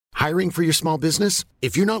Hiring for your small business?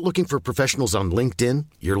 If you're not looking for professionals on LinkedIn,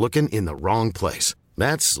 you're looking in the wrong place.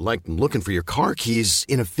 That's like looking for your car keys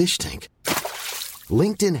in a fish tank.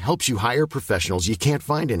 LinkedIn helps you hire professionals you can't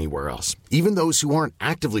find anywhere else, even those who aren't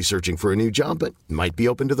actively searching for a new job but might be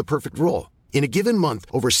open to the perfect role. In a given month,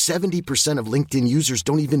 over 70% of LinkedIn users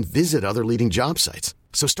don't even visit other leading job sites.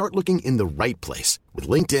 So start looking in the right place. With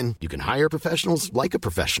LinkedIn, you can hire professionals like a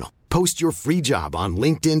professional. Post your free job on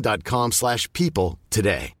linkedin.com/people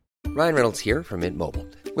today. Ryan Reynolds here from Mint Mobile.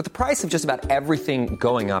 With the price of just about everything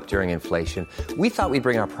going up during inflation, we thought we'd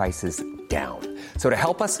bring our prices down. So to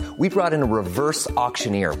help us, we brought in a reverse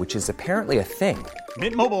auctioneer, which is apparently a thing.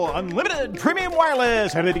 Mint Mobile Unlimited Premium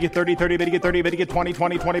Wireless. How to get 30, 30, bit to get 30, bit to get 20,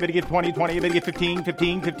 20, 20, bit to get 20, 20, bit to get 15,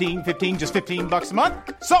 15, 15, 15, just $15 a month?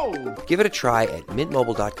 Sold! Give it a try at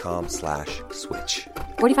mintmobile.com/switch.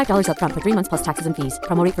 $45 up front for 3 months plus taxes and fees.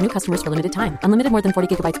 Promo rate for new customers for limited time. Unlimited more than 40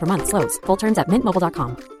 gigabytes per month. Slows full terms at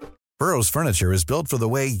mintmobile.com. Burrow's furniture is built for the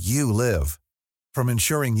way you live. From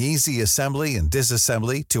ensuring easy assembly and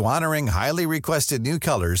disassembly to honoring highly requested new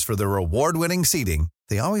colors for their award-winning seating,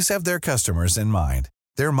 they always have their customers in mind.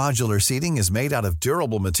 Their modular seating is made out of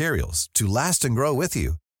durable materials to last and grow with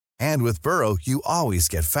you. And with Burrow, you always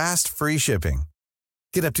get fast, free shipping.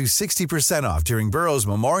 Get up to 60% off during Burrow's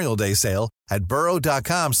Memorial Day sale at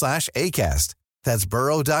burrow.com/ACAST. That's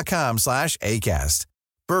burrow.com/ACAST.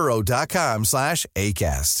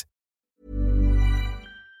 burrow.com/ACAST.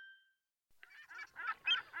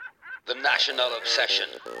 The National Obsession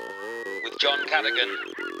with John Cadogan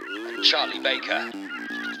and Charlie Baker.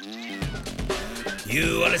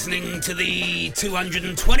 You are listening to the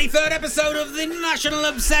 223rd episode of The National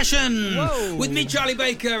Obsession. Whoa. With me, Charlie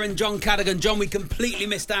Baker, and John Cadogan. John, we completely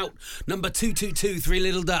missed out. Number 222, Three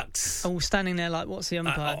Little Ducks. Oh, standing there like, what's the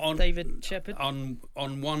umpire? On- David Shepherd? On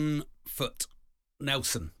 1 foot.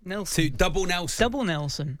 Nelson. Double Nelson.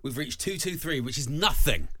 Nelson. We've reached 223, which is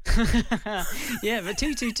nothing. Yeah, but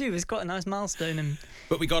 222 was quite a nice milestone.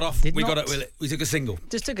 But we got off. We took a single.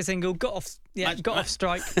 Just took a single, got off. Yeah, got off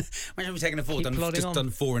strike. Imagine we've taken a 4, Keep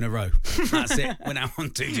done 4 in a row. That's it. We're now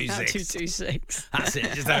on 226. 226. That's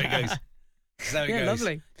it. Just how it goes. Yeah,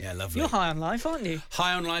 lovely. Yeah, lovely. You're high on life, aren't you?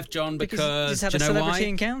 High on life, John, because you just had a celebrity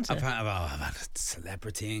encounter. I've had a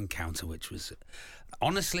celebrity encounter, which was...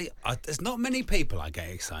 Honestly, there's not many people I get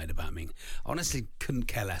excited about. I mean, honestly, couldn't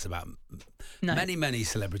care less about many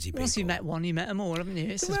celebrity people. Once you met one, you met them all, haven't you?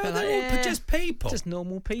 It's just, just people. Just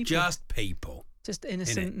normal people. Just people. Just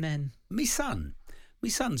innocent men. My son's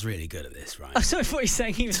really good at this, right? Oh, sorry, I thought you were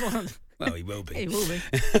saying he was one of them. Well, he will be. He will be.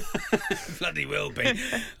 Bloody will be.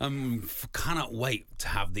 Cannot wait to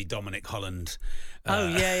have the Dominic Holland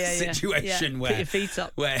situation Put your feet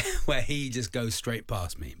up. where he just goes straight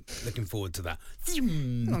past me. Looking forward to that. As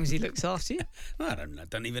long as he looks after you. I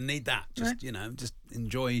don't even need that. Just just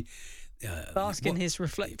enjoy. Bask in his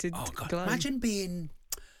reflected glow. Imagine being.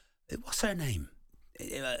 What's her name?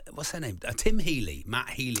 Tim Healy,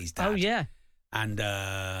 Matt Healy's dad. Oh yeah. And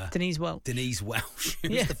Denise Welch. Who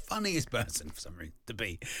was the funniest person for some reason to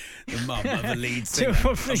be the mum of a lead singer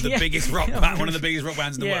of the biggest rock band, one of the biggest rock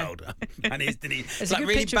bands in the world. And it's Denise. There's it's a like good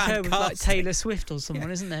really picture of bad her with like Taylor Swift or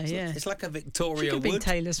someone, isn't there? Yeah. It's like a Victoria She could Wood. be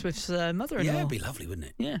Taylor Swift's mother-in-law. Yeah, it'd be lovely, wouldn't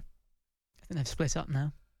it? Yeah. I think they've split up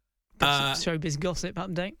now. Showbiz gossip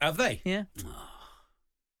update. Have they? Yeah.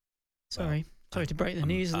 Sorry to break the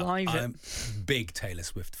news live. I'm a big Taylor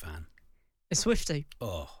Swift fan. A Swiftie.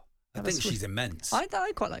 Oh. I think she's immense. I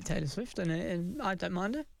quite like Taylor Swift, and I don't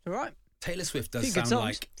mind her. It's all right. Taylor Swift does sound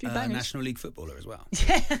like a National League footballer as well.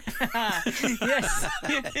 Yeah. Yes.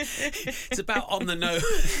 It's about on the nose.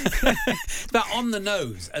 It's about on the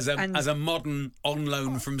nose as a modern on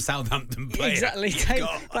loan from Southampton player. Exactly.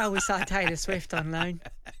 Well, we saw Taylor Swift on loan.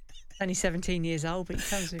 Only 17 years old, but he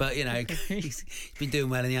tells me. But he's been doing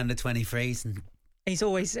well in the under 23s and. He's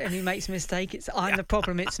always, and he makes a mistake. I'm the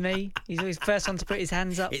problem, it's me. He's always the first one to put his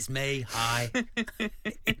hands up. It's me, hi.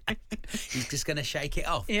 He's just going to shake it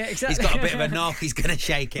off. Yeah, exactly. He's got a bit of a knock, he's going to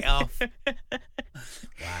shake it off.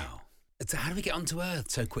 Wow. So how do we get onto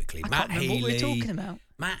Earth so quickly? I can't remember what we're talking about.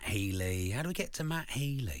 Matt Healy. How do we get to Matt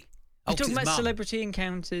Healy? We're talking about celebrity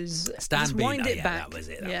encounters. Let's wind it back. That was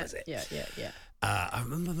it. Yeah. I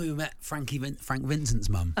remember we met Frank Vincent's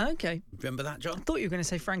mum. Okay. Remember that, John? I thought you were going to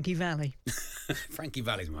say Frankie Valli. Frankie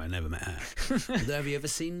Valli's mum. I never met her. Have you ever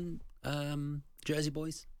seen Jersey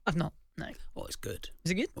Boys? I've not. No. Oh, it's good.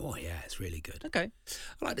 Is it good? Oh, yeah, it's really good. Okay.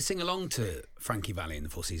 I like to sing along to Frankie Valli in the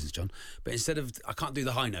Four Seasons, John. But instead of, I can't do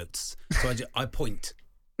the high notes, so I point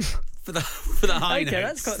for the high notes. Okay,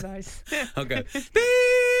 that's quite nice. I'll go,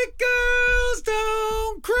 big girls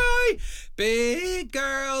don't cry, big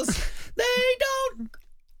girls, they don't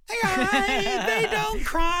Hey, they don't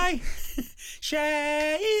cry.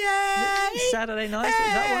 Saturday night, is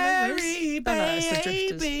that one of those? Oh, no, it's the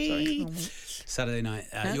Drifters. Sorry, Saturday night.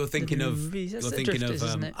 You're thinking of.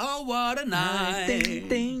 Oh, what a night! Ding,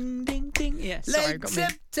 ding, ding, ding. Yeah, sorry, Late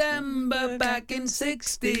September back in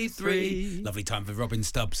 '63. Lovely time for Robin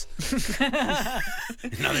Stubbs.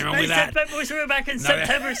 Nothing wrong with that. We were back in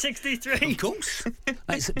September '63. Of course.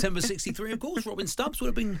 Late September '63, of course. Robin Stubbs would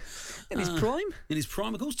have been in his prime. In his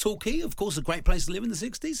prime, of course. Torquay, of course, a great place to live in the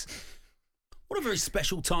 '60s. What a very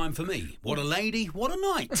special time for me. What a lady, what a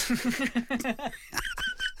night.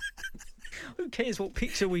 Who cares what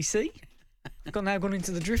picture we see? Now gone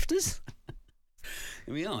into the Drifters.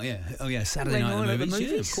 Here we are, yeah. Oh, yeah, Saturday night at the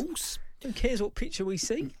movies. Yeah, of course. Who cares what picture we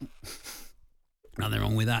see? Nothing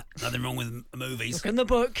wrong with that. Nothing wrong with movies. Look in the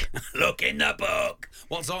book. Look in the book.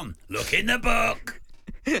 What's on? Look in the book.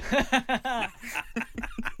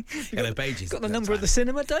 Yellow Pages. Got the number of the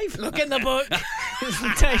cinema, Dave? Look in the book.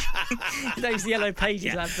 Dave's the Yellow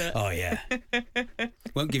Pages advert. Oh, yeah.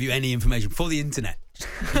 Won't give you any information before the internet.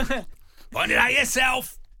 Find it out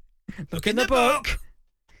yourself. Look in the book.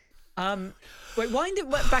 Wait, wind it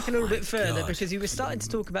back a little bit further because you were starting to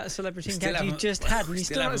talk about a celebrity encounter you just had and you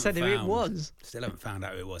still haven't said who it was. Still haven't found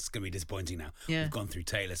out who it was. It's going to be disappointing now. Yeah. We've gone through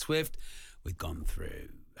Taylor Swift. We've gone through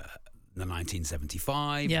the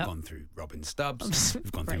 1975. Yep. We've gone through Robin Stubbs.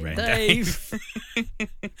 We've gone through Ray and Dave.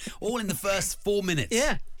 All in the first 4 minutes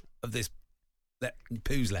of this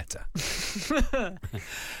Pooh's letter.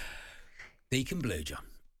 Deacon Blue, John.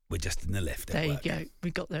 We're just in the lift. There you go.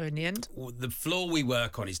 We got there in the end. The floor we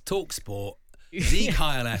work on is Talk Sport, Zeke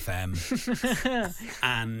Kyle FM,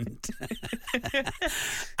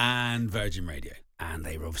 and Virgin Radio. And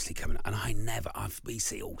they were obviously coming out. And we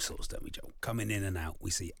see all sorts, don't we, Joe? Coming in and out.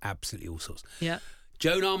 We see absolutely all sorts. Yeah.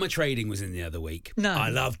 Joan Armour Trading was in the other week. No. I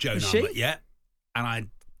love Joan Was Armour. she? Yeah. And I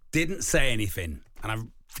didn't say anything. And I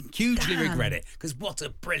hugely regret it because what a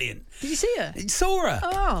brilliant. Did you see her? I saw her.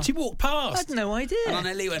 Oh. She walked past. I had no idea. And I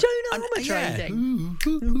nearly went, Joan Armour Trading.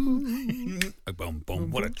 Boom,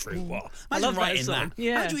 boom. What a true what. I love writing that song. that.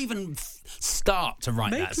 Yeah. How do you even start to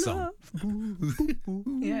write that song?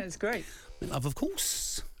 Yeah, it's great. Love, of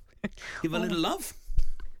course. Give a little love.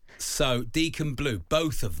 So Deacon Blue,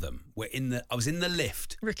 both of them were I was in the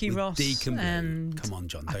lift. Ricky with Ross Deacon Blue. and Come on,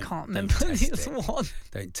 John. I Don't, can't don't remember test the it. other one.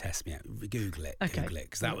 Don't test me out. Google it. Okay. Google it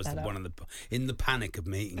because that was Look that one of the. In the panic of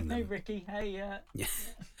meeting them. Hey, Ricky. Hey, Yeah.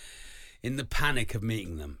 In the panic of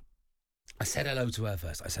meeting them, I said hello to her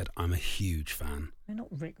first. I said, I'm a huge fan. They're not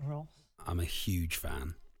Rick Ross. I'm a huge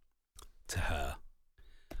fan to her.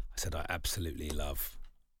 I said, I absolutely love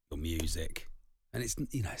your music. And it's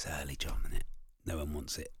early, John, isn't it? No one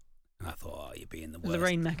wants it. And I thought, you're being the worst.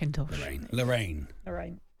 Lorraine McIntosh. Lorraine.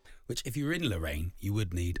 Which, if you were in Lorraine, you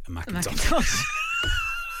would need a McIntosh.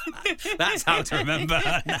 That's how to remember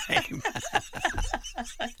her name.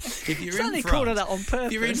 If you're in France, called her that on purpose.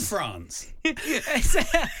 If you're in France.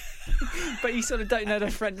 But you sort of don't know the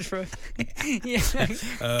French for... Yeah.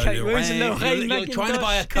 Lorraine. You're trying to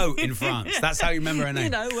buy a coat in France. That's how you remember her name. You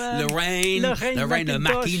know, Lorraine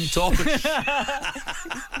McIntosh.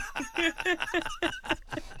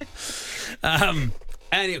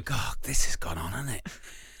 Anyway, God, this has gone on, hasn't it?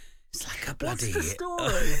 It's like a bloody... What's the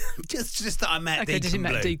story? just that I met Okay, Deacon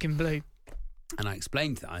Blue. Deacon Blue. And I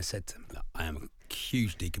explained that. I said to him, look, I am a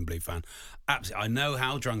huge Deacon Blue fan. Absolutely. I know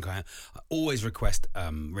how drunk I am. I always request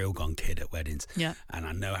Real Gone Kid at weddings. Yeah. And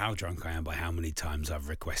I know how drunk I am by how many times I've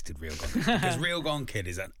requested Real Gone Kid. Because Real Gone Kid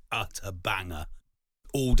is an utter banger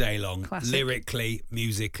all day long. Classic. Lyrically,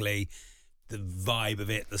 musically, the vibe of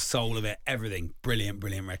it, the soul of it, everything. Brilliant,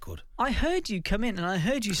 brilliant record. I heard you come in and I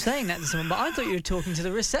heard you saying that to someone, but I thought you were talking to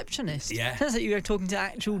the receptionist. Yeah. Turns out you were talking to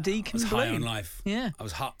actual Deacon I was Blue. high on life. Yeah. I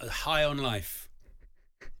was high on life.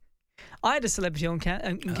 I had a celebrity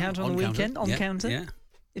encounter on the weekend, on counter. Yeah.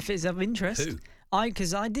 If it's of interest. Who?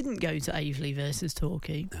 Because I didn't go to Aveley versus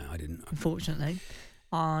Torquay. No, I didn't. Unfortunately.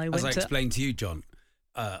 As I explained to you, John,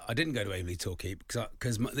 I didn't go to Aveley Torquay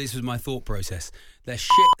because this was my thought process. They're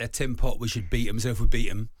shit, they're Tin Pot, we should beat them. So if we beat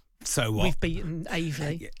them, so what? We've beaten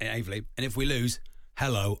Aveley. Aveley. And if we lose,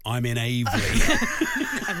 hello, I'm in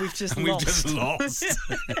Aveley. And we've just We've just lost.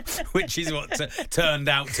 Which is what turned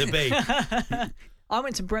out to be. I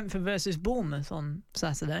went to Brentford versus Bournemouth on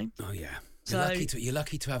Saturday. Oh, yeah. You're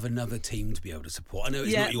lucky to have another team to be able to support. I know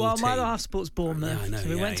it's not your team. My other half supports Bournemouth. Yeah, I know, so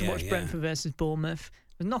we went to watch Brentford versus Bournemouth. I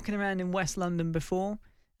was knocking around in West London before.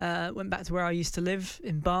 Went back to where I used to live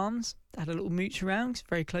in Barnes. Had a little mooch around,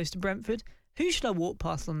 very close to Brentford. Who should I walk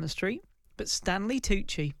past on the street but Stanley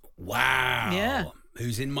Tucci? Wow. Yeah.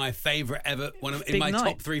 Who's in my favourite ever, in my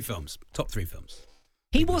top three films. Top three films.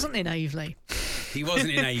 He wasn't in Aveley. He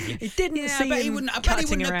wasn't in Avely. He didn't see him I bet he cutting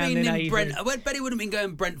wouldn't have around been in in Brent. Avely. I bet he wouldn't have been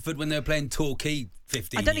going Brentford when they were playing Torquay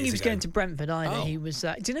 15 I don't think he years was ago. going to Brentford either. Oh. He was.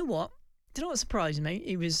 Do you know what? Do you know what surprised me?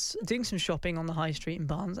 He was doing some shopping on the high street in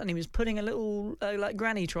Barnes, and he was putting a little like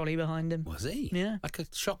granny trolley behind him. Was he? Yeah. Like a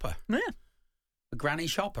shopper. Yeah. A granny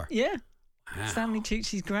shopper. Yeah. Wow. Stanley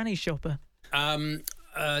Tucci's granny shopper.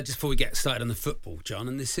 Just before we get started on the football, John,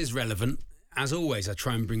 and this is relevant. As always, I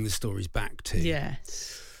try and bring the stories back to.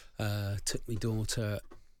 Yes. Took my daughter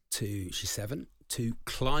she's 7, to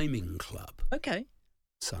climbing club Okay.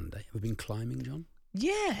 Sunday. Have you been climbing, John?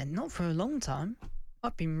 Yeah, not for a long time.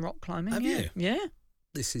 I've been rock climbing. Have yeah. you? Yeah.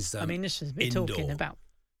 This is. I mean, this is we're indoor. talking about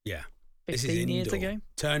Yeah. 15 this is years indoor. ago.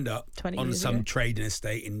 Turned up 20 on years some ago. trading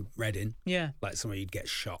estate in Reading, Yeah. like somewhere you'd get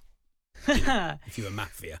shot if you were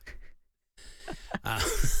mafia.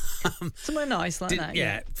 Somewhere nice like that.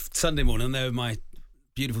 Yeah, Sunday morning, there was my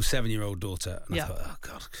beautiful 7-year-old daughter. And Yeah. I thought, oh,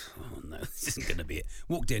 God, oh, no, this isn't going to be it.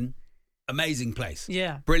 Walked in, amazing place.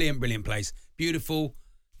 Yeah. Brilliant, brilliant place. Beautiful,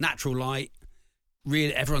 natural light.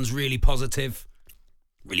 Really, everyone's really positive,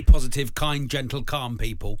 kind, gentle, calm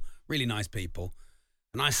people. Really nice people.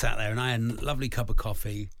 And I sat there and I had a lovely cup of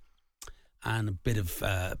coffee and a bit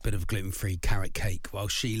of gluten-free carrot cake while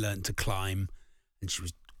she learned to climb, and she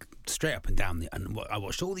was straight up and down. And I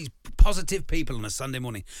watched all these positive people on a Sunday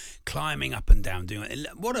morning climbing up and down, doing it.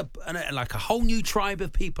 What like a whole new tribe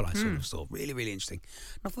of people I sort of saw. Really, really interesting.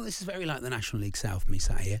 And I thought this is very like the National League South. Me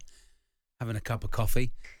sat here having a cup of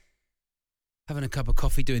coffee,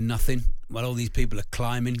 doing nothing while all these people are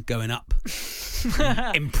climbing, going up,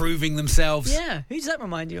 improving themselves. Yeah. Who does that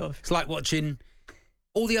remind you of? It's like watching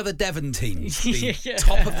all the other Devon teams, the Yeah.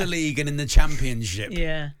 top of the league and in the championship.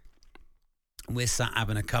 Yeah. We're sat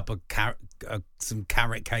having a cup of some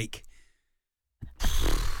carrot cake.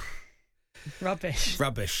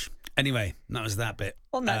 Rubbish. Anyway, that was that bit.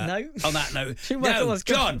 On that note. Should we work on what's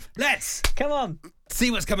John, going- let's Come on. see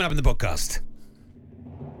what's coming up in the podcast.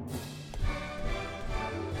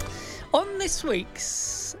 On this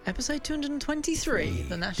week's episode 223,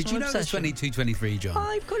 the National Did you know it was Obsession. 22-23, John?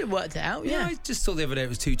 I've got it worked out, yeah. I just saw the other day it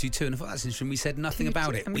was 222, and I thought that's interesting. We said nothing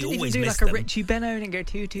about it. And We didn't always even do miss like them. a Richie Benno and go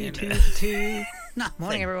 222. Nothing.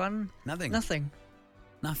 Morning, everyone. Nothing. Nothing.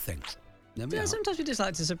 There we Yeah, are. sometimes we just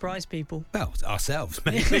like to surprise people. Well, ourselves,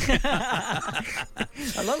 maybe.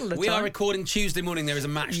 A lot of the We time. are recording Tuesday morning. There is a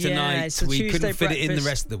match Yeah, tonight. it's a We Tuesday couldn't fit it in the breakfast.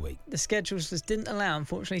 rest of the week. The schedules just didn't allow,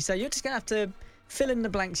 unfortunately. So you're just going to have to fill in the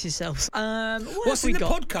blanks yourselves. What What's have we in the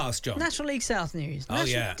got? podcast, John? National League South news. Oh,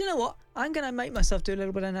 yeah. Do you know what? I'm going to make myself do a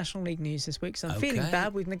little bit of National League news this week, so I'm feeling Okay.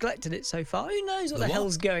 bad. We've neglected it so far. Who knows what the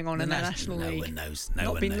hell's going on in the National League? No one knows. No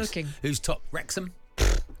Not one been knows. looking. Who's top? Wrexham?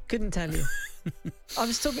 Couldn't tell you. I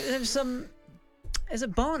was talking. There's a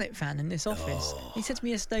Barnet fan in this office. Oh. He said to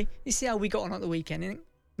me yesterday, "You see how we got on at the weekend?" And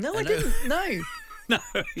no, I didn't. No. No.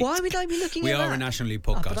 Why would I be looking We at that? are a National League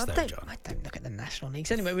Oh, podcast, but though, I don't, John. I don't look at the National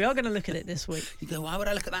Leagues. Anyway, we are going to look at it this week. You go, why would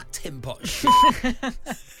I look at that Tim Pot?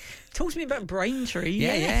 Talk to me about Braintree.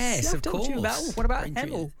 Yes, I've of talked to you about. course. What about Braintree.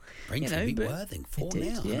 Hemel? Braintree beat but Worthing it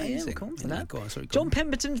did. 4-0. Yeah, Amazing. we'll come on for Yeah, that. go on, sorry, go John on.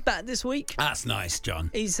 Pemberton's back this week. That's nice,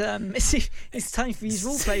 John. He's it's time for his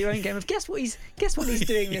role play your own game of guess what he's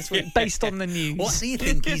doing this week based on the news. What do you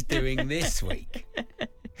think he's doing this week?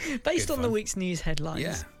 Based Good on the fun. week's news headlines.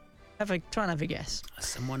 Yeah. Try and have a guess.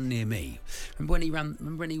 Someone near me. Remember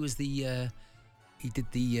when he was he did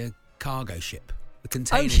the cargo ship, the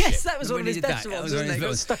container ship. Oh yes, that was Remember one of when his he did best that? That ones, was one of wasn't it? his Got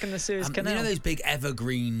best- stuck in the Suez Canal. You know those big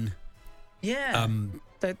evergreen Yeah.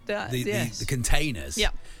 Yes. the containers. Yeah.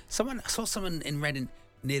 I saw someone in Reading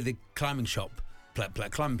near the climbing shop,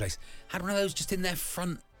 climbing place, had one of those just in their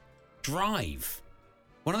front drive.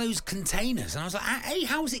 One of those containers, and I was like, "Hey,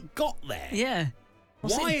 how's it got there? Yeah.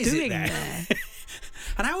 What's Why it is doing it there?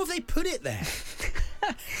 And how have they put it there?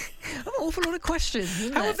 An awful lot of questions.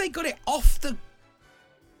 Isn't How it? have they got it off the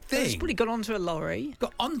thing? It's probably gone onto a lorry.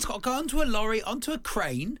 Got onto a lorry, onto a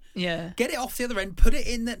crane, Yeah. get it off the other end, put it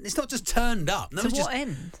in. It's not just turned up. No, To it's what just.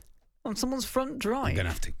 end? On someone's front drive. I'm gonna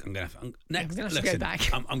have to. Next, gonna have to go listen, back.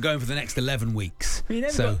 I'm going for the next 11 weeks. You know,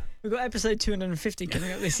 So we've got episode 250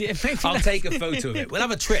 coming up this year. Maybe I'll that's- take a photo of it. We'll have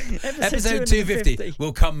a trip. Episode Episode 250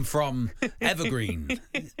 will come from Evergreen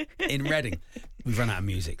in Reading. We've run out of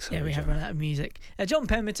music. Yeah, we have run out of music. John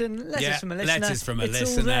Pemberton, letters from a listener. Letters from a It's all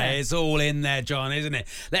listener. there. It's all in there, John, isn't it?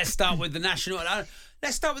 Let's start with the National.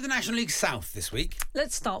 Let's start with the National League South this week.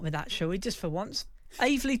 Let's start with that, shall we? Just for once.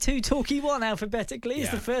 Avely 2, Torquay 1 alphabetically is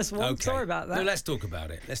the first one. Okay. Sorry about that. No, let's talk about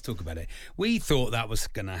it. We thought that was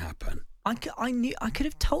going to happen. I could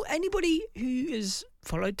have told anybody who has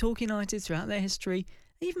followed Torquay United throughout their history.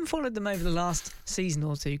 even followed them over the last season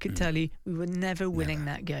or two, could tell you we were never winning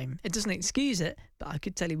that game. It doesn't excuse it, but I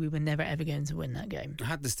could tell you we were never, ever going to win that game. I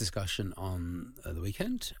had this discussion on the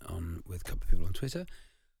weekend with a couple of people on Twitter.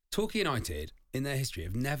 Torquay United, in their history,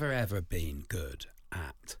 have never, ever been good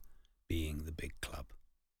at being the big club.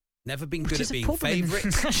 Never been good at being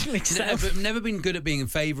favourites. Never been good at being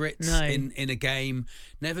favourites in a game.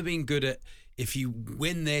 Never been good at, if you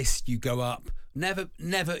win this, you go up. Never,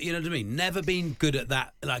 you know what I mean? Never been good at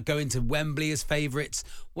that, like going to Wembley as favourites,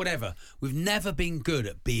 whatever. We've never been good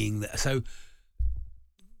at being there. So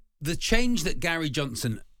the change that Gary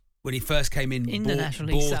Johnson, when he first came in the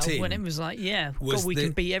National League South, when it was like, we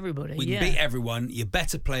can beat everybody. We can beat everyone. You're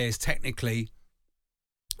better players technically.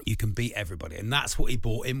 You can beat everybody. And that's what he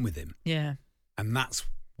brought in with him. Yeah. And that's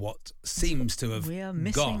what seems to have we are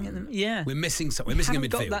missing gone. We're missing something. We're missing a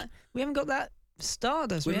midfield. We haven't got that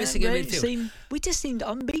stardust. We're missing a midfield. We just seemed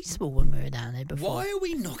unbeatable when we were down there before. Why are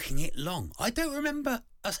we knocking it long? I don't remember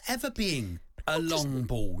us ever being a long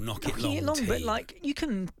ball, knocking it long team. But like you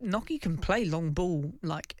can play long ball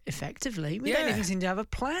like effectively. We don't even seem to have a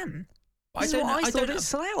plan. I thought at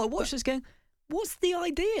Slough. I watched this going, what's the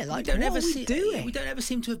idea? Like, what are we doing? We don't ever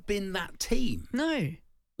seem to have been that team. No.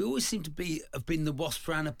 We always seem to have been the Wasps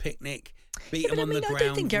ran a picnic, beat them on the ground. I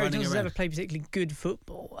don't think Gary Johnson's ever played particularly good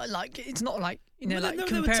football. Like, it's not like,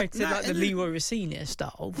 compared to like the Leroy Rossini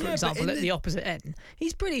style, for example, at the opposite end.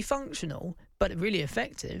 He's pretty functional, but really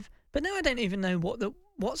effective. But now I don't even know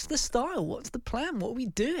what's the style, what's the plan, what are we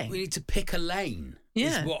doing? We need to pick a lane.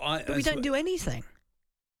 Yeah, but we don't do anything.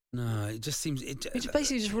 No, it just seems... We just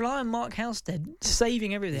basically just rely on Mark Halstead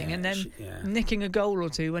saving everything and then nicking a goal or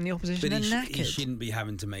two when the opposition are knackered. He shouldn't be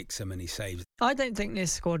having to make so many saves. I don't think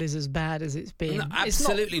this squad is as bad as it's been. No,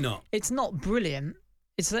 absolutely not. It's not brilliant.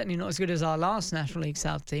 It's certainly not as good as our last National League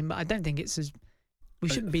South team, but I don't think it's as... We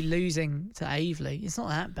shouldn't be losing to Aveley. It's not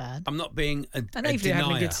that bad. I'm not being a And Aveley are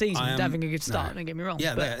having a good season, having a good start, no. don't get me wrong.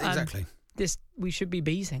 Yeah, but, exactly. We should be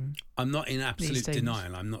beating. I'm not in absolute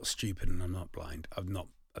denial. I'm not stupid and I'm not blind. I've not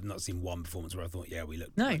seen one performance where I thought, we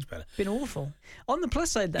look much better. Been awful. On the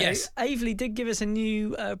plus side, though, yes. Aveley did give us a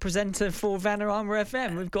new presenter for Vanarama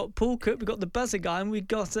FM. We've got Paul Cook, we've got the buzzer guy, and we've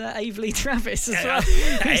got Aveley Travis as well.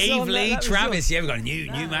 Aveley Travis, we've got a new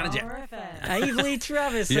manager. Aveley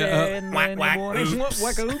Travis here in the morning.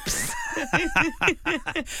 Whack oops.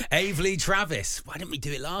 Aveley Travis. Why didn't we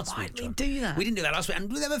do it last week, John? Why didn't we do that? We didn't do that last week. And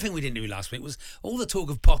the other thing we didn't do last week was all the talk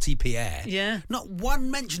of Potty Pierre. Yeah. Not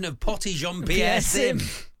one mention of Potty Jean-Pierre Sim.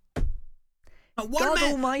 Not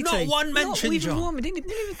one mention, John. We didn't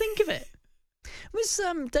even think of it. Was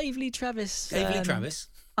Dave Lee Travis... Travis.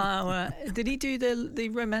 Did he do the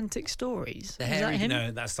romantic stories?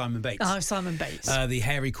 No, that's Simon Bates. Oh, Simon Bates. The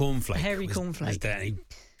hairy cornflake. Cornflake. He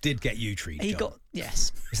did get you treated. He got,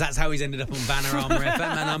 yes. Because that's how he's ended up on Vanarama FM,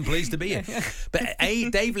 and I'm pleased to be here. But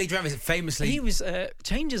Dave Lee Travis famously... He was...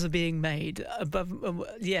 changes are being made above...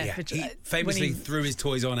 he famously threw his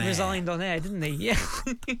toys on air. Resigned on air, didn't he? Yeah.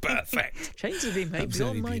 Perfect. Changes are being made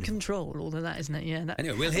Absolutely beyond my beautiful. Control, all of that, isn't it? Yeah.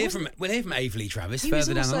 Anyway, we'll hear from Aveley Travis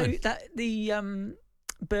further down the line. The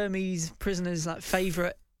Burmese prisoners'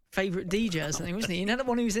 favourite DJ or something, wasn't he? You know, that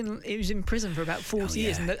one who was in prison for about 40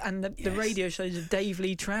 years, and the radio shows of Dave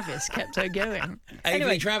Lee Travis kept her going.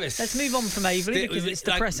 Aveley Travis. Let's move on from Aveley because it's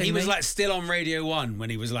depressing. He was still on Radio 1 when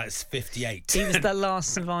he was 58. He was the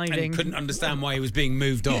last surviving. And couldn't understand why he was being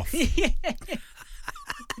moved off. Yeah.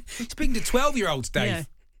 Speaking to 12-year-olds, Dave.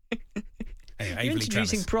 Yeah. Anyway, You're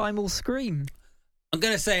introducing Primal Scream. I'm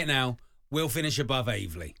going to say it now. We'll finish above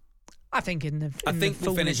Aveley. I think in the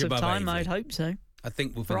we'll finish above time, Aveley. I'd hope so. I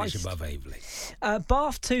think we'll finish above Aveley.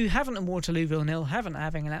 Bath 2, Havant and Waterlooville 0. Havant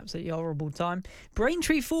having an absolutely horrible time.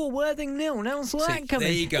 Braintree 4, Worthing 0. Now saw that coming.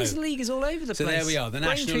 There you go. This league is all over the place. So there we are, the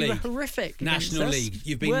National Braintree League. Were horrific. National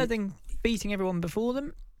League. Worthing beating everyone before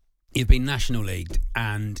them. You've been National Leagued,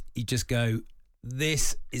 and you just go,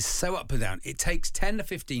 this is so up and down. It takes 10 to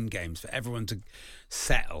 15 games for everyone to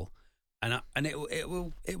settle, and it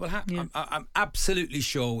will happen. Yeah. I'm absolutely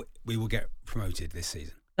sure we will get promoted this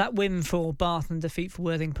season. That win for Bath and defeat for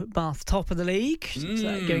Worthing put Bath top of the league.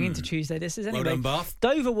 So going into Tuesday, this is anyway. Well done, Bath.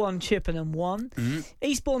 Dover 1, Chippenham 1.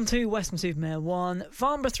 Eastbourne 2, Western-super-Mare 1.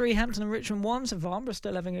 Farnborough 3, Hampton and Richmond 1. So Farnborough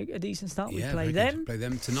still having a decent start. We play them. Play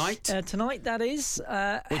them tonight. Tonight, that is.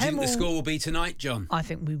 What do you think the score will be tonight, John? I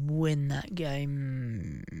think we win that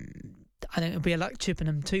game. I think it'll be like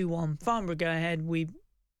Chippenham 2-1. Farnborough go ahead. We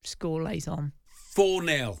score late on.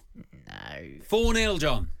 4-0. No. 4-0,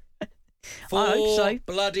 John. I hope so.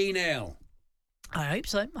 Bloody nil. I hope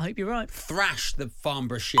so. I hope you're right. Thrash the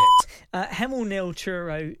Farnborough shit. Hemel 0,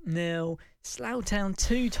 Truro 0. Slough Town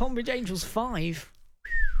 2, Tonbridge Angels 5.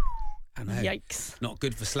 I know. Yikes. Not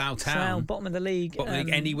good for Slough Town. Slough, bottom of the league. Bottom of the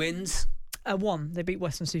league. Any wins? One. They beat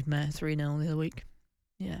Western-super-Mare 3-0 the other week.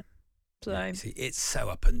 Yeah. So see, it's so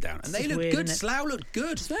up and down. And they look weird, good. Slough looked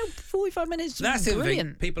good. Slough, 45 minutes. That's the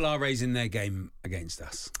brilliant. thing. People are raising their game against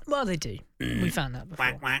us. Well, they do. We found that before.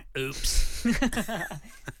 Whack, whack, oops.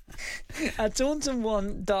 Taunton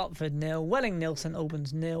 1, Dartford 0, Welling 0, St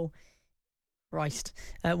Albans 0. Christ.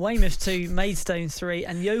 Weymouth 2, Maidstone 3,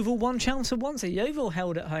 and Yeovil 1, Chelmsford 1. So Yeovil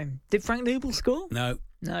held at home. Did Frank Noble score? No.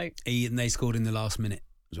 And they scored in the last minute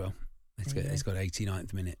as well. They scored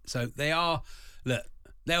 89th minute. So they are, look,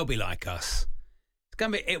 they'll be like us.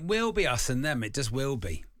 It will be us and them. It just will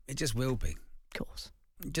be. It just will be. Of course.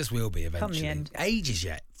 It just will be eventually. Come the end. Ages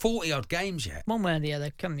yet. 40-odd games yet. One way or the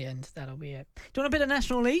other. Come the end. That'll be it. Do you want a bit of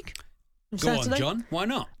National League? Go on, John. Why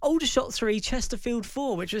not? Aldershot 3, Chesterfield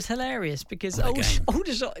 4, which was hilarious because Aldershot,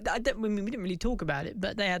 we didn't really talk about it,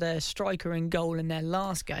 but they had a striker in goal in their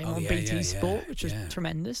last game on BT Sport, which was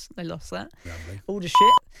tremendous. They lost that. Lovely.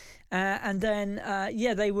 Aldershot. And then,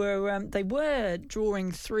 they were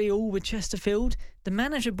drawing 3-3 with Chesterfield. The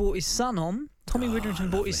manager brought his son on. Tommy Widdrington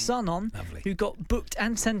brought his son on, who got booked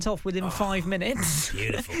and sent off within 5 minutes.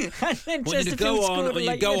 Beautiful. And then Want you to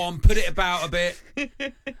go on, put it about a bit.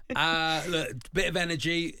 Look, bit of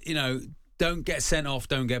energy. Don't get sent off,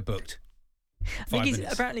 don't get booked.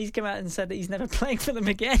 Apparently he's come out and said that he's never playing for them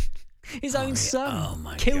again. His own son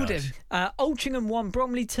killed him. Altrincham 1,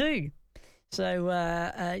 Bromley 2. So,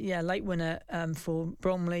 late winner for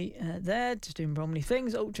Bromley there, just doing Bromley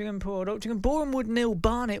things. Altrincham, poor Altrincham. Bournemouth 0,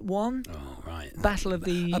 Barnet 1. Oh, right. Battle of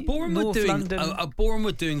the North London.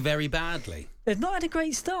 Bournemouth doing very badly. They've not had a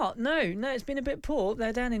great start. No, it's been a bit poor.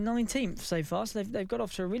 They're down in 19th so far, so they've got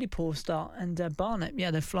off to a really poor start. And Barnet,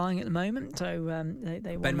 they're flying at the moment. So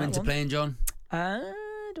they won Ben that Winter one. Playing, John?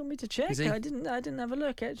 Do you want me to check? I didn't have a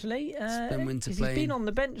look actually. Ben Winter playing. He's been on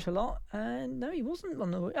the bench a lot. No, he wasn't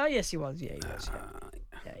on the. Oh yes, he was. Yeah, he was.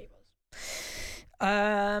 Yeah, he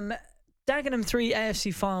was. Dagenham 3,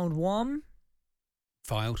 AFC Fylde 1.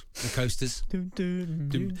 Fylde, the Coasters.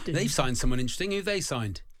 They've signed someone interesting. Who've they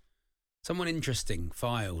signed? Someone interesting.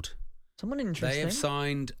 Fylde. Someone interesting. They have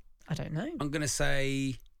signed. I don't know. I'm going to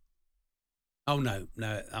say. Oh no,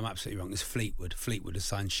 I'm absolutely wrong. It's Fleetwood. Fleetwood has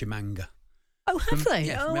signed Shimanga. Oh, have they?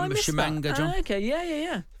 Yeah, oh, remember Shimanga, John? Okay,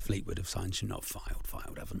 yeah. Fleetwood have signed, not Fylde.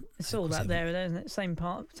 Fylde haven't. It's all that there, isn't it? Same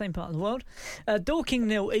part of the world. Dorking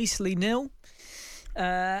 0, Eastleigh 0.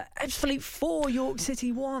 Ebbsfleet 4, York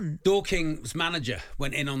City 1. Dorking's manager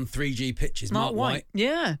went in on 3G pitches. Mark White.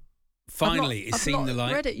 Yeah. Finally, he's seen the light.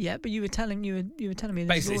 I've not read it yet, but you were telling me this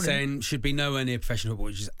basically morning. saying should be nowhere near professional football,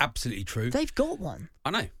 which is absolutely true. They've got one.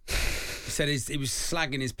 I know. He said he was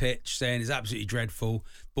slagging his pitch, saying it's absolutely dreadful.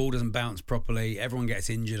 Ball doesn't bounce properly. Everyone gets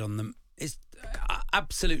injured on them. It's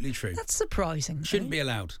absolutely true. That's surprising. Shouldn't be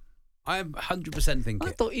allowed. I 100% think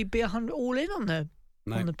I thought he'd be 100 all in on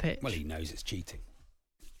the pitch. Well, he knows it's cheating.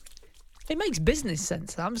 It makes business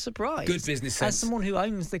sense. I'm surprised. Good business sense. As someone who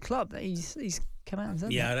owns the club, that he's come out and said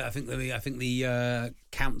that. Yeah, I think the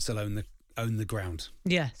council own the ground.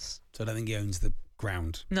 Yes. So I don't think he owns the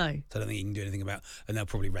ground. No. So I don't think he can do anything about. And they'll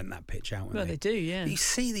probably rent that pitch out. Well, they do. Yeah. But you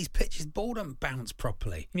see these pitches, ball don't bounce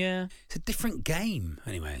properly. Yeah. It's a different game.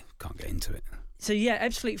 Anyway, can't get into it. So yeah,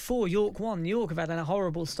 Ebbsfleet 4, York 1. York have had a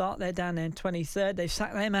horrible start. They're down there in 23rd. They've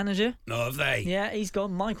sacked their manager. No, have they? Yeah, he's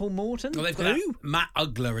gone. Michael Morton. Well, they've got that Matt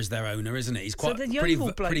Ugler as their owner, isn't it? He's quite so the pretty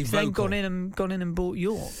bloke vocal. Gone in and bought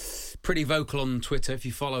York. Pretty vocal on Twitter if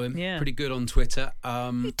you follow him. Yeah. Pretty good on Twitter.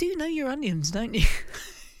 You do know your onions, don't you?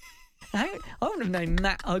 I wouldn't have known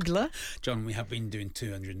Matt Ugler. John, we have been doing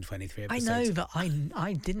 223 episodes. I know, but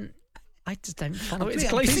I didn't. I just don't follow it as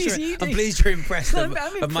closely as you do. I'm pleased you're impressed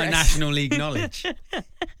of my National League knowledge.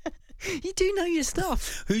 You do know your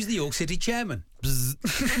stuff. Who's the York City chairman? Bzz.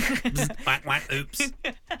 Bzz. Whack, whack, oops.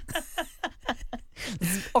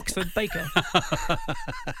 Oxford Baker.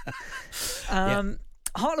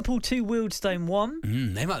 Hartlepool 2, Wealdstone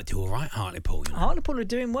 1. They might do all right, Hartlepool. Hartlepool are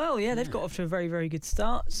doing well, yeah. They've got off to a very, very good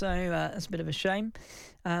start, so that's a bit of a shame.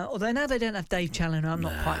 Although now they don't have Dave Challoner, I'm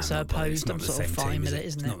not quite so opposed. I'm sort of fine with it,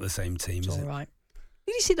 isn't it? It's not the same team, is it? All right.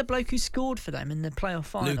 Did you see the bloke who scored for them in the playoff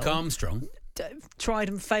final? Luke Armstrong. Tried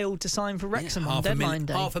and failed to sign for Wrexham on deadline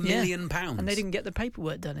day. £500,000. And they didn't get the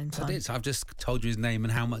paperwork done in time. I did. So I've just told you his name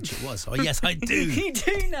and how much it was. Oh, yes, I do. You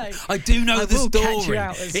do know. I do know the story. Catch you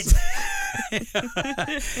out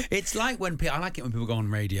It's like when people. I like it when people go on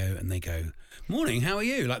radio and they go, "Morning, how are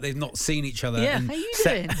you?" Like they've not seen each other. Yeah, and how you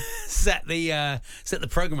doing? Set the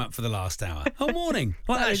program up for the last hour. Oh, morning.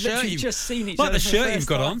 Like that shirt you've just seen each like other. the shirt you've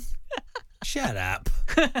got on. Shut up.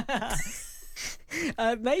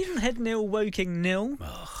 Maidenhead 0, Woking 0.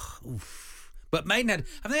 Oh, oof. But Maidenhead,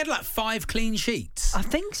 have they had like 5 clean sheets? I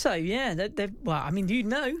think so, yeah. Well, I mean, you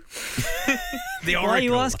know. The Oracle. Why are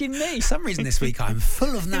you asking me? For some reason this week I'm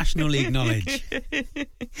full of National League knowledge.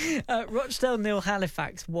 Rochdale 0,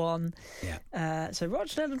 Halifax 1. Yeah. So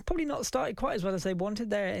Rochdale have probably not started quite as well as they wanted.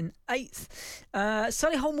 They're in 8th.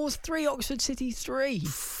 Solihull Moors 3, Oxford City 3.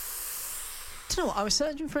 Do you know what? I was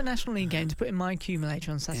searching for a National League game to put in my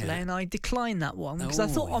accumulator on Saturday, and I declined that one because I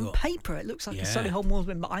thought on paper it looks like a Solihull Moors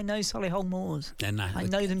win, but I know Solihull Moors. I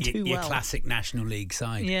know them too well. Your classic National League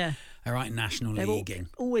side. Yeah. All right, National Leaguing.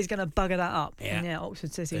 Always going to bugger that up. Yeah. And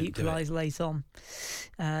Oxford City equalised late on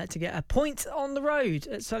to get a point on the road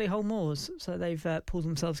at Solihull Moors. So they've pulled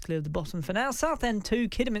themselves clear of the bottom for now. Southend 2,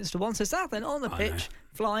 Kidderminster 1. So Southend on the pitch,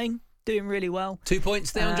 flying. Doing really well. 2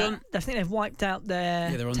 points down, John? I think they've wiped out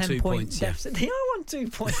their they're on 10 2 point points, deficit. They are on 2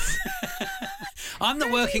 points. I'm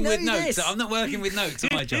not working with notes. I'm not working with notes,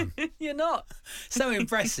 am I, John? You're not. So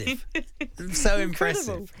impressive. So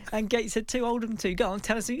impressive. Incredible. And Gates said 2, Oldham 2. Go on,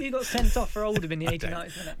 tell us who got sent off for Oldham in the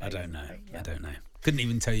 89th minute. I don't know. I don't know. Couldn't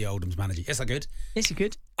even tell you Oldham's manager. Yes, I could. Yes, you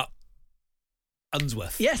could.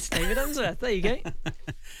 Unsworth. Yes, David Unsworth. There you go.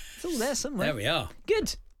 It's all there somewhere. There we are.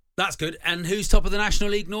 Good. That's good. And who's top of the National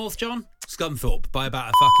League North, John? Scunthorpe by about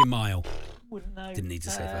a fucking mile. Wouldn't know. Didn't need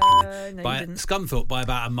to say fucking no, by Scunthorpe by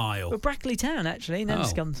about a mile. Well, Brackley Town, actually, then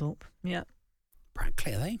Scunthorpe. Yeah.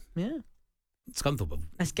 Brackley, are they? Yeah. Scunthorpe.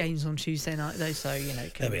 That's games on Tuesday night, though, so,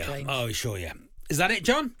 there we are. change. Oh, sure, yeah. Is that it,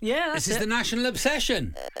 John? Yeah, This is the National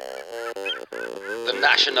Obsession. The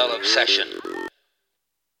National Obsession.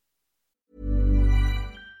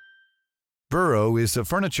 Burrow is a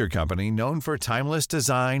furniture company known for timeless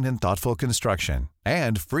design and thoughtful construction,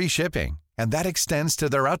 and free shipping, and that extends to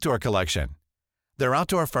their outdoor collection. Their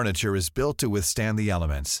outdoor furniture is built to withstand the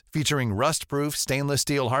elements, featuring rust-proof stainless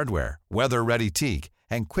steel hardware, weather-ready teak,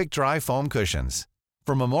 and quick-dry foam cushions.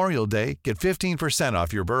 For Memorial Day, get 15%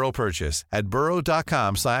 off your Burrow purchase at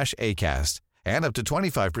burrow.com/ACAST, and up to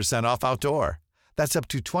 25% off outdoor. That's up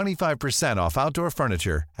to 25% off outdoor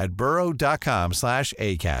furniture at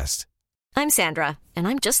burrow.com/ACAST. I'm Sandra, and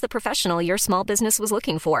I'm just the professional your small business was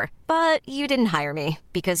looking for. But you didn't hire me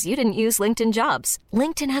because you didn't use LinkedIn Jobs.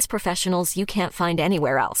 LinkedIn has professionals you can't find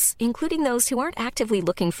anywhere else, including those who aren't actively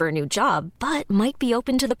looking for a new job, but might be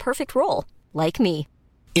open to the perfect role, like me.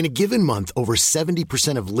 In a given month, over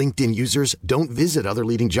 70% of LinkedIn users don't visit other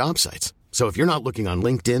leading job sites. So if you're not looking on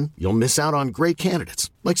LinkedIn, you'll miss out on great candidates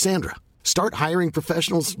like Sandra. Start hiring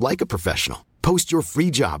professionals like a professional. Post your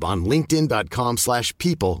free job on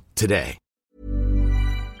linkedin.com/people today.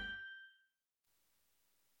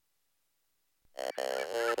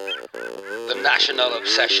 The National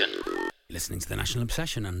Obsession. Listening to the National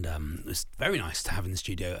Obsession, and it's very nice to have in the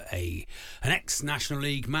studio an ex-National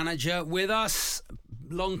League manager with us.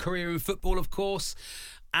 Long career in football, of course,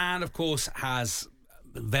 and of course has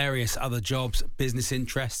various other jobs, business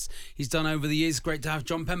interests he's done over the years. Great to have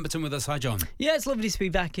John Pemberton with us. Hi, John. Yeah, it's lovely to be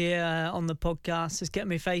back here on the podcast. Just getting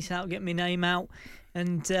my face out, getting my name out,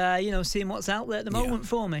 and seeing what's out there at the moment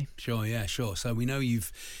for me. Sure. So we know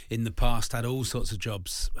you've in the past had all sorts of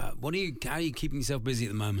jobs. How are you keeping yourself busy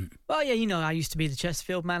at the moment? Well, yeah, I used to be the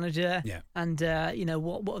Chesterfield manager. Yeah. And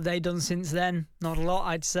what have they done since then? Not a lot,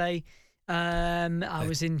 I'd say. I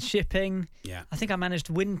was in shipping. Yeah. I think I managed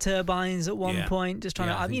wind turbines at one point. Just trying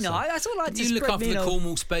to, I sort of like to you spread. Look after the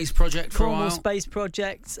Cornwall Space Project for a while. Cornwall Space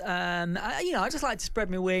Project. I just like to spread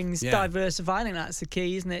my wings, diversify. I think that's the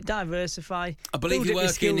key, isn't it? Diversify. I believe you're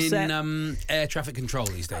working in air traffic control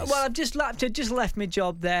these days. Well, I've just left my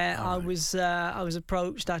job there. I was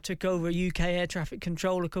approached. I took over UK air traffic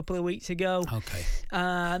control a couple of weeks ago. Okay.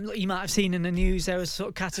 You might have seen in the news there was a sort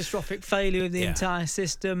of catastrophic failure of the entire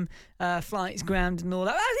system. Flights grounded and all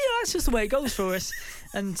that. That's just the way it goes for us.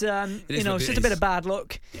 And it's just a bit of bad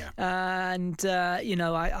luck. Yeah. I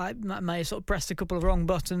may have sort of pressed a couple of wrong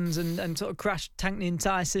buttons and sort of tanked the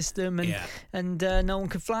entire system, and no one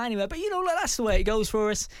could fly anywhere. But that's the way it goes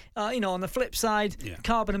for us. On the flip side,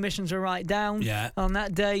 carbon emissions were right down on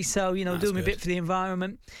that day. So doing a bit for the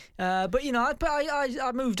environment. I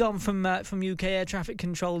moved on from UK air traffic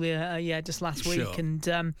control just last week, and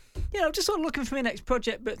just sort of looking for my next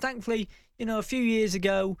project. But thankfully, a few years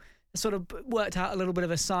ago, I sort of worked out a little bit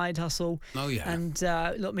of a side hustle. Oh, yeah. And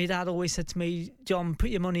look, my dad always said to me, John, put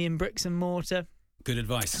your money in bricks and mortar. Good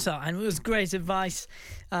advice. And it was great advice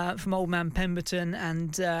from old man Pemberton,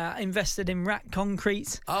 and invested in Rack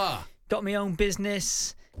Concrete. Got my own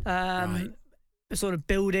business. Right. Sort of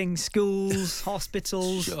building schools,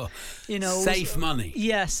 hospitals. Sure. Safe money.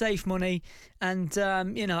 Yeah, safe money. And,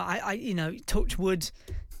 I touch wood.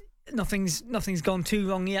 nothing's gone too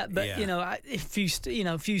wrong yet, but Yeah.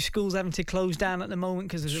 a few schools having to close down at the moment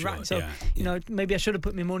because there's a rat. So maybe I should have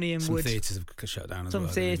put my money in Some wood. theatres have shut down as Some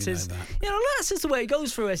well. theatres, that. that's just the way it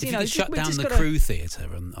goes for us. If you could shut we down just the gotta- Crew Theatre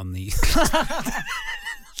on the...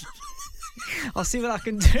 I'll see what I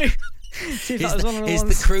can do. See if that was one of the Is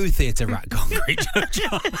ones. the Crew Theatre rat concrete?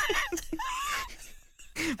 John?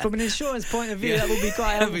 From an insurance point of view, that would be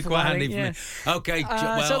quite helpful. That'd be quite I handy think, for me. Okay,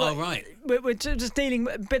 all right. We're just dealing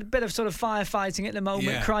with a bit of sort of firefighting at the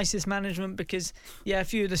moment, crisis management, because a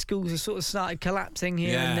few of the schools have sort of started collapsing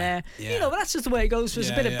here and there. Yeah. But that's just the way it goes. So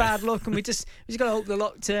it's a bit of bad luck, and we just got to hope the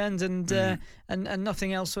lock turns and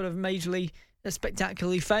nothing else sort of majorly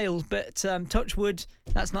spectacularly fails. But touch wood,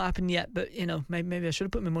 that's not happened yet. But maybe I should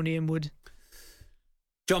have put my money in wood.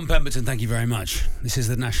 John Pemberton, thank you very much. This is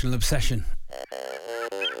the National Obsession.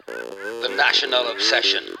 The National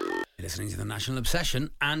Obsession. You're listening to the National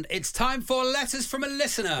Obsession, and it's time for letters from a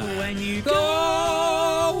listener. When you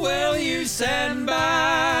go, will you send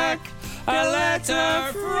back a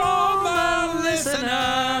letter from a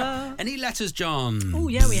listener? Any letters, John? Oh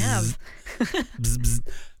yeah, we have. Bzz, bzz.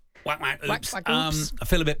 Whack, whack, oops. Whack, whack, oops. I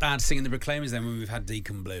feel a bit bad singing the Proclaimers then when we've had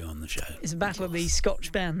Deacon Blue on the show. It's a battle of these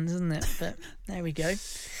Scotch bands, isn't it? But there we go.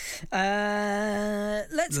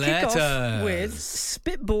 Let's kick off with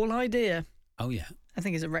Spitball Idea. Oh, yeah. I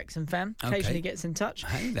think he's a Wrexham fan. Occasionally gets in touch.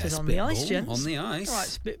 Hey there, Says on the ice, gents. On the ice. All right,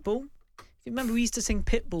 Spitball. You remember we used to sing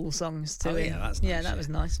Pitbull songs to him? Yeah, that's nice. Yeah, that was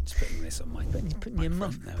nice. Just putting this on my Putting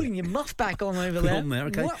your muff back on over Put there. on there,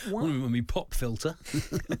 okay. What? With my pop filter.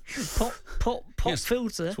 Pop Yes,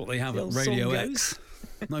 filter. That's what they have the at old Radio song X.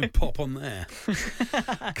 No pop on there.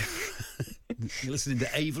 You're listening to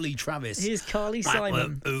Averley Travis. Here's Carly Right,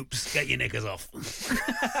 Simon. well, oops, get your knickers off.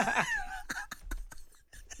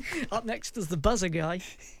 Up next is the buzzer guy.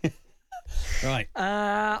 Right.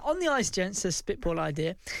 On the ice, gents, says Spitball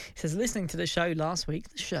Idea. He says, listening to the show last week,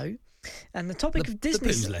 and the topic of Disney...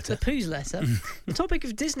 The Poos letter. The Poos letter. The topic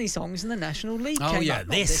of Disney songs in the National League Oh, came yeah, up.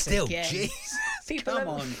 this still. again. Jeez. Come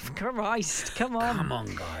on. Christ, come on. Come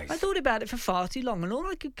on, guys. I thought about it for far too long, and all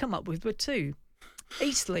I could come up with were two.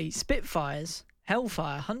 Eastleigh, Spitfires,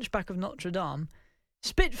 Hellfire, Hunchback of Notre Dame.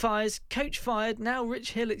 Spitfires, Coach fired, now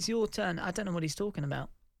Rich Hill, it's your turn. I don't know what he's talking about.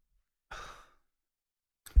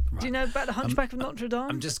 Right. Do you know about the Hunchback of Notre Dame?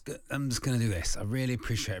 I'm just going to do this. I really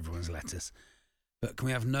appreciate everyone's letters, but can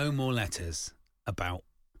we have no more letters about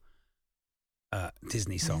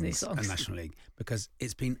Disney songs and National League, because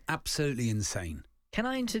it's been absolutely insane. Can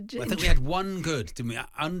I introduce? I think we had one good, didn't we?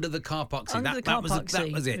 Under the car park scene. Under the car park scene.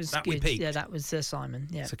 That was it. That we good. peaked. Yeah, that was Simon.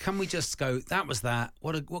 Yeah. So can we just go? That was that.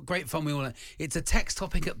 What great fun we all had. It's a text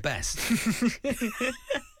topic at best.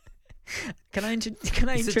 Can I It's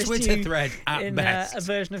interest a Twitter you thread at in best. a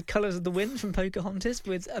version of Colours of the Wind from Pocahontas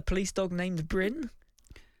with a police dog named Bryn?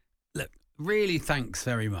 Look, really, thanks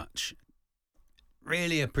very much.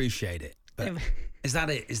 Really appreciate it. But is that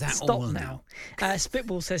it? Is that Stop all now?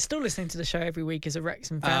 Spitball says, still listening to the show every week as a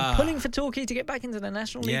Wrexham fan, pulling for Torquay to get back into the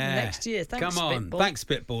National League next year. Thanks, Come on. Spitball. Thanks,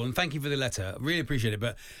 Spitball, and thank you for the letter. Really appreciate it.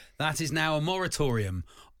 But that is now a moratorium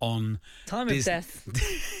on Time of death,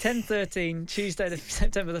 10:13, Tuesday,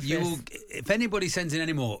 September the 5th. If anybody sends in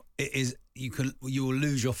any more, you will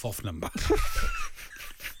lose your FOF number.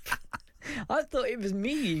 I thought it was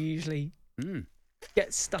me you usually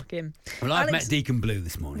get stuck in. Well, I've met Deacon Blue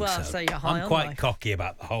this morning, Well, so you're high I'm on quite life. cocky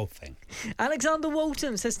about the whole thing. Alexander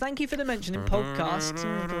Walton says, thank you for the mention in podcast.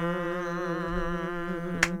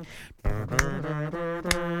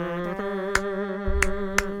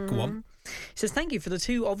 Go on. He says, thank you for the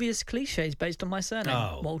two obvious cliches based on my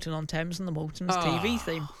surname, Walton-on-Thames and the Waltons TV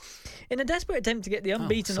theme. In a desperate attempt to get the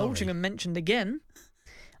unbeaten Altrincham mentioned again,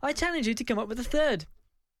 I challenge you to come up with a third.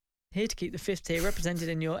 Here to keep the fifth tier represented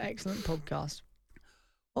in your excellent podcast.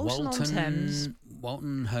 Walton-on-Thames.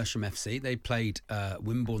 Walton Hersham FC. They played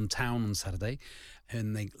Wimborne Town on Saturday,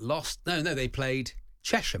 and they lost. No, they played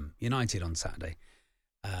Chesham United on Saturday.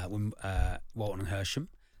 Walton and Hersham.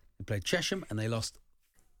 They played Chesham, and they lost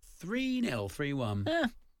 3-0, 3-1. Yeah.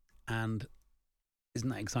 And isn't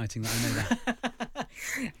that exciting that I know that?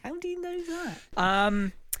 How do you know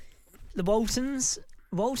that? The Waltons,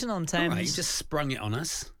 Walton-on-Thames. All right, you just sprung it on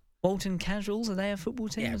us. Walton Casuals, are they a football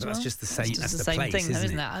team as well? That's just the same. That's That's the the same place, thing, though, isn't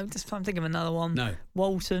isn't it? it? I'm just trying to think of another one. No.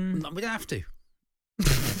 Walton. No, we don't have to.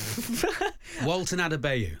 Walton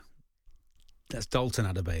Adebayo. That's Dalton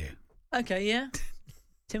Adebayo. Okay, yeah.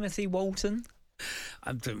 Timothy Walton.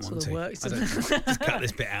 I don't Sort want of to. works, I don't, just cut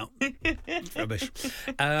this bit out. It's rubbish.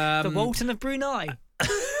 The Walton of Brunei.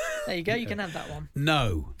 There you go. You can have that one.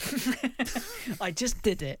 No. I just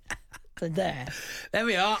did it. So there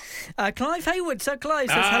we are. Clive Hayward. So Clive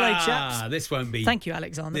says, hello, chaps. This won't be... Thank you,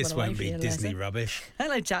 Alexander. This won't be Disney letter. rubbish.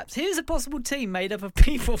 Hello, chaps. Here's a possible team made up of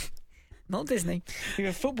people... Not Disney. Who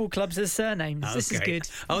have football clubs as surnames. Okay. This is good.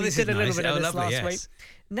 Oh, this did is a little nice. bit of Oh, this lovely, last yes.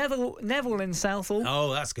 week. Neville in Southall.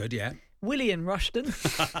 Oh, that's good, yeah. Willie in Rushden.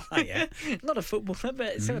 Yeah. Not a footballer, but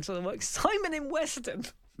it's sort of works. Simon in Weston.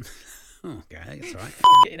 Okay, that's right.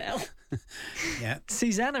 Fucking hell. Yeah.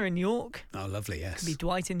 Susanna in York. Oh, lovely, yes. Could be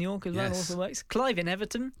Dwight in York as well, Yes. also works. Clive in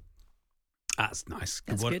Everton. That's nice.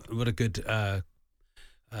 That's what, good. What a good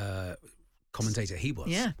commentator he was.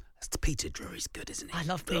 Yeah. That's Peter Drury's good, isn't he? I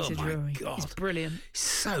love Peter my Drury. God. He's brilliant.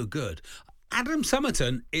 So good. Adam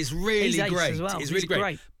Somerton is really He's ace great. as well. He's He's really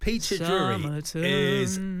great. Peter Drury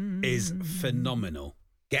Somerton. is phenomenal.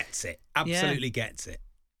 Gets it. Absolutely gets it.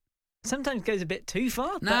 Sometimes goes a bit too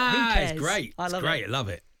far, but Nah, who cares? it's great. I love it's great. it. Love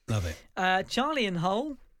it. Love it. Charlie in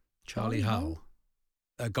Hull. Charlie Hull.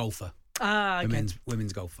 A golfer. Ah, okay.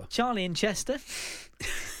 Women's golfer. Charlie in Chester.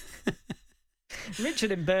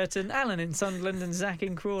 Richard in Burton, Alan in Sunderland, and Zach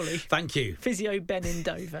in Crawley. Thank you. Physio Ben in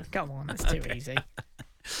Dover. Come on, that's too easy.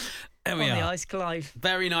 There we On the are. ice, Clive.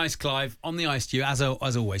 Very nice, Clive. On the ice to you, as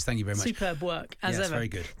always. Thank you very much. Superb work, as Yes, ever. very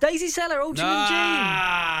good. Daisy Seller, Alton and Jean.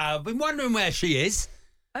 I've been wondering where she is.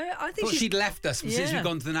 I think Thought she'd left us since Yeah. we've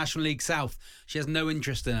gone to the National League South. She has no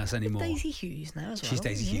interest in us anymore. Daisy Hughes now as well. She's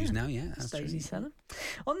Daisy Hughes now, yeah. That's That's Daisy true. Seller.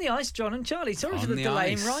 On the ice, John and Charlie. Sorry for On the the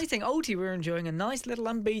delay ice. in writing. Oldie, we're enjoying a nice little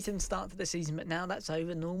unbeaten start to the season, but now that's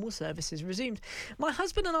over. Normal services resumed. My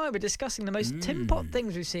husband and I were discussing the most tin pot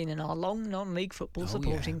things we've seen in our long non-league football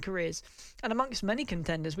supporting careers. And amongst many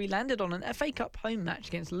contenders, we landed on an FA Cup home match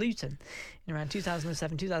against Luton in around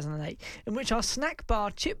 2007-2008, in which our snack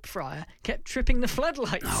bar chip fryer kept tripping the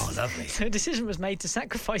floodlights. Oh, lovely. So a decision was made to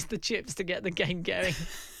sacrifice the chips to get the game going.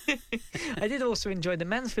 I did also enjoy the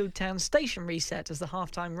Mansfield Town station reset as the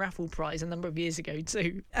halftime raffle prize a number of years ago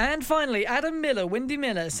too. And finally, Adam Miller, Windy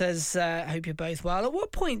Miller says, hope you're both well. At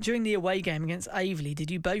what point during the away game against Aveley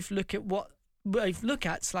did you both look at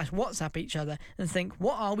WhatsApp each other and think,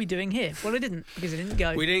 what are we doing here? Well, I didn't, because I didn't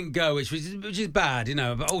go. We didn't go, which is bad, you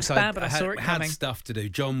know. But also, bad, but I saw it had coming. stuff to do.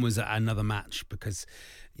 John was at another match because,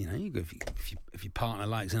 you know, if your partner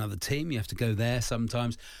likes another team, you have to go there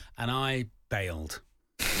sometimes. And I bailed.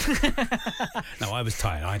 No, I was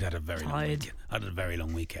tired. I'd had a very long weekend. I had a very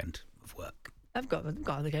long weekend of work. I've got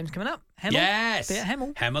other games coming up. Hemel. Yes. Bit of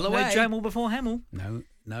Hemel. Hemel away. No Dremel before Hemel.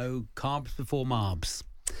 No carbs before marbs.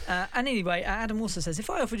 And anyway, Adam also says, if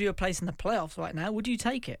I offered you a place in the playoffs right now, would you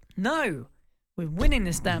take it? No. We're winning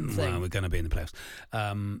this damn thing. Well, we're going to be in the playoffs.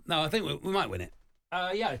 No, I think we might win it.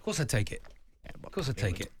 Yeah, of course I'd take it. Of course I'd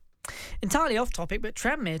take it. Entirely off topic, but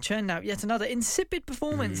Tranmere churned out yet another insipid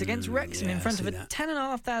performance against Wrexham in front of a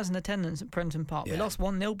 10,500 attendance at Prenton Park. We lost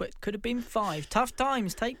 1-0, but could have been 5. Tough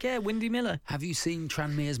times. Take care, Windy Miller. Have you seen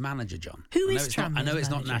Tranmere's manager, John? Who is Tranmere's I know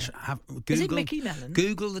it's not manager? national. Is it Mickey Mellon?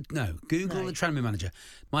 Google the Tranmere manager.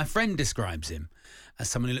 My friend describes him as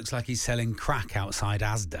someone who looks like he's selling crack outside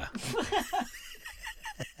Asda.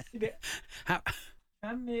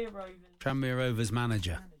 Tranmere Rovers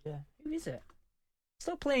manager. Who is it?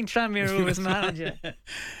 Stop playing Tranmere Rovers manager.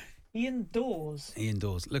 Ian Dawes.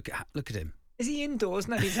 Look at him. Is he indoors?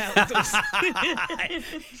 No, he's outdoors.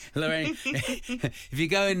 Lorraine,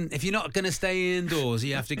 if you're not going to stay indoors,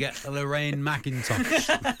 you have to get a Lorraine McIntosh.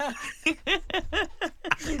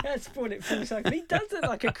 That's brought it full circle. He does look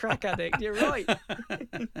like a crack addict. You're right.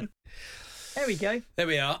 There we go. There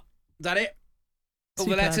we are. Is that it? All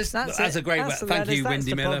the Superb. letters. That's a great That's the Thank you, letters. That's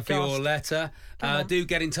Windy the Miller, for your podcast. letter. Come on. Do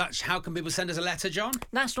get in touch. How can people send us a letter, John?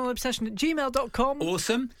 nationalobsession@gmail.com.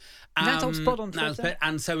 Awesome. Natopspod on Twitter. Natopspod.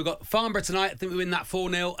 And so we've got Farnborough tonight. I think we win that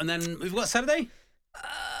 4-0. And then we've got Saturday?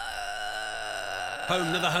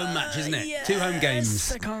 Another home match, isn't it? Yes, 2 home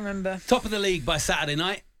games. I can't remember. Top of the league by Saturday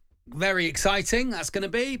night. Very exciting. That's going to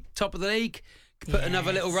be top of the league. Put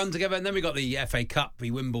another little run together, and then we got the FA Cup, the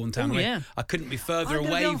Wimborne Town. Oh, yeah. I couldn't be further I'm gonna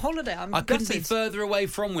away. be on holiday. I couldn't be gutted. further away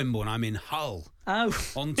from Wimborne. I'm in Hull. Oh.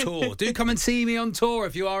 On tour. Do come and see me on tour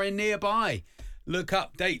if you are in nearby. Look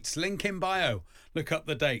up dates. Link in bio. Look up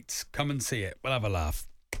the dates. Come and see it. We'll have a laugh.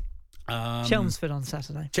 Chelmsford on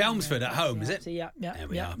Saturday. Chelmsford at home, is it? Yeah. There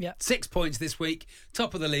we are. Yeah. 6 points this week.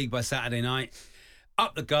 Top of the league by Saturday night.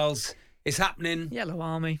 Up the Gulls. It's happening. Yellow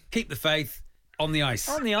Army. Keep the faith. On the ice.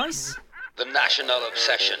 On the ice. The National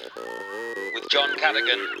Obsession with John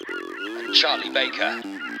Cadogan and Charlie Baker.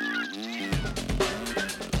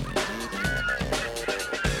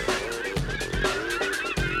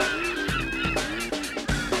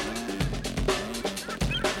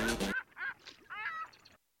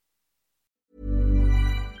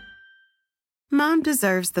 Mom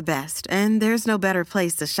deserves the best, and there's no better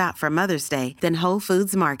place to shop for Mother's Day than Whole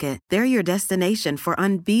Foods Market. They're your destination for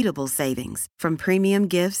unbeatable savings, from premium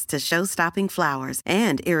gifts to show-stopping flowers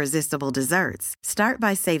and irresistible desserts. Start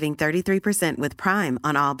by saving 33% with Prime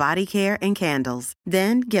on all body care and candles.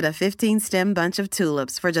 Then get a 15-stem bunch of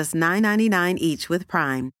tulips for just $9.99 each with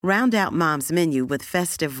Prime. Round out Mom's menu with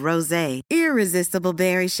festive rosé, irresistible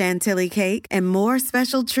berry chantilly cake, and more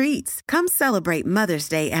special treats. Come celebrate Mother's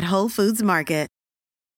Day at Whole Foods Market.